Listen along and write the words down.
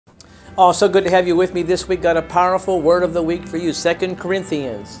Oh, so good to have you with me this week. Got a powerful word of the week for you. 2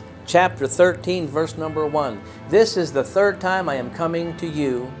 Corinthians chapter 13, verse number 1. This is the third time I am coming to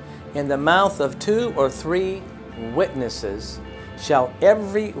you. In the mouth of 2 or 3 witnesses shall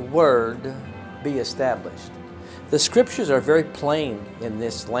every word be established. The scriptures are very plain in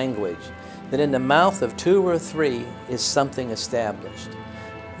this language, that in the mouth of 2 or 3 is something established.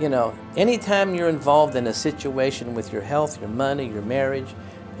 You know, anytime you're involved in a situation with your health, your money, your marriage,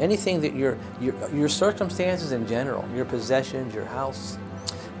 anything that your circumstances in general, your possessions, your house,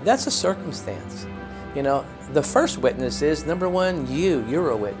 that's a circumstance. You know, the first witness is, number 1, you're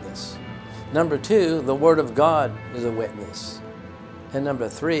a witness. Number 2, the Word of God is a witness. And number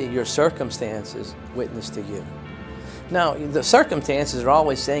 3, your circumstances witness to you. Now, the circumstances are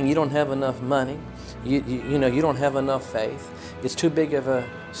always saying you don't have enough money, you know, you don't have enough faith, it's too big of a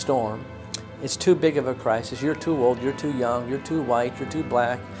storm, it's too big of a crisis, you're too old, you're too young, you're too white, you're too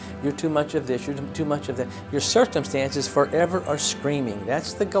black, you're too much of this, you're too much of that. Your circumstances forever are screaming.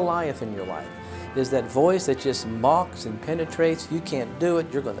 That's the Goliath in your life, is that voice that just mocks and penetrates. You can't do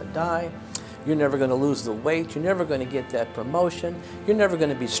it, you're going to die, you're never going to lose the weight, you're never going to get that promotion, you're never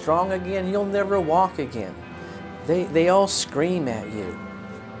going to be strong again, you'll never walk again. They all scream at you.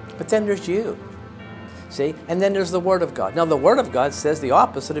 But then there's you. See? And then there's the Word of God. Now the Word of God says the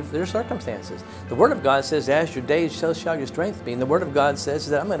opposite of their circumstances. The Word of God says, as your days, so shall your strength be. And the Word of God says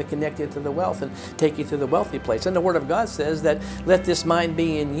that I'm going to connect you to the wealth and take you to the wealthy place. And the Word of God says that let this mind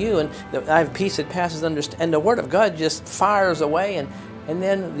be in you, and I have peace that passes understanding. And the Word of God just fires away, and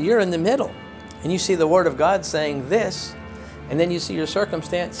then you're in the middle. And you see the Word of God saying this, and then you see your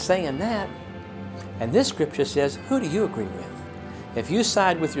circumstance saying that. And this scripture says, who do you agree with? If you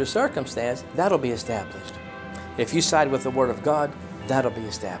side with your circumstance, that'll be established. If you side with the Word of God, that'll be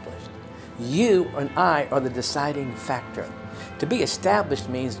established. You and I are the deciding factor. To be established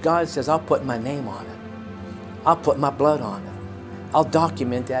means God says, I'll put my name on it. I'll put my blood on it. I'll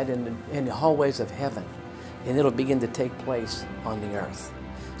document that in the hallways of heaven, and it'll begin to take place on the earth.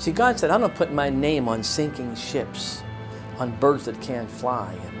 See, God said, I'm going to put my name on sinking ships, on birds that can't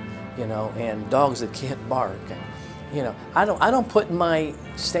fly, and dogs that can't bark. And, I don't put my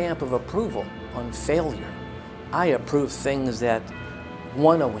stamp of approval on failure. I approve things that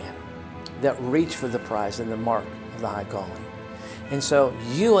want to win, that reach for the prize and the mark of the high calling. And so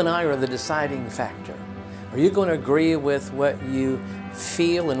you and I are the deciding factor. Are you going to agree with what you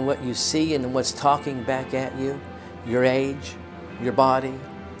feel and what you see and what's talking back at you? Your age, your body,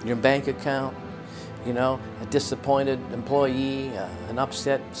 your bank account, a disappointed employee, an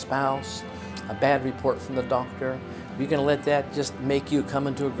upset spouse, a bad report from the doctor. Are you going to let that just make you come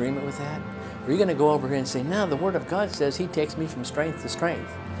into agreement with that? Or are you going to go over here and say, no, the Word of God says He takes me from strength to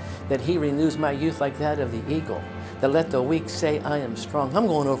strength, that He renews my youth like that of the eagle, that let the weak say, I am strong. I'm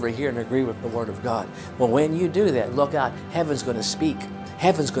going over here and agree with the Word of God. Well, when you do that, look out, heaven's going to speak.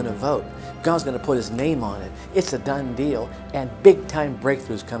 Heaven's going to vote. God's going to put His name on it. It's a done deal, and big-time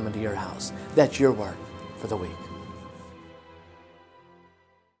breakthroughs coming to your house. That's your word for the week.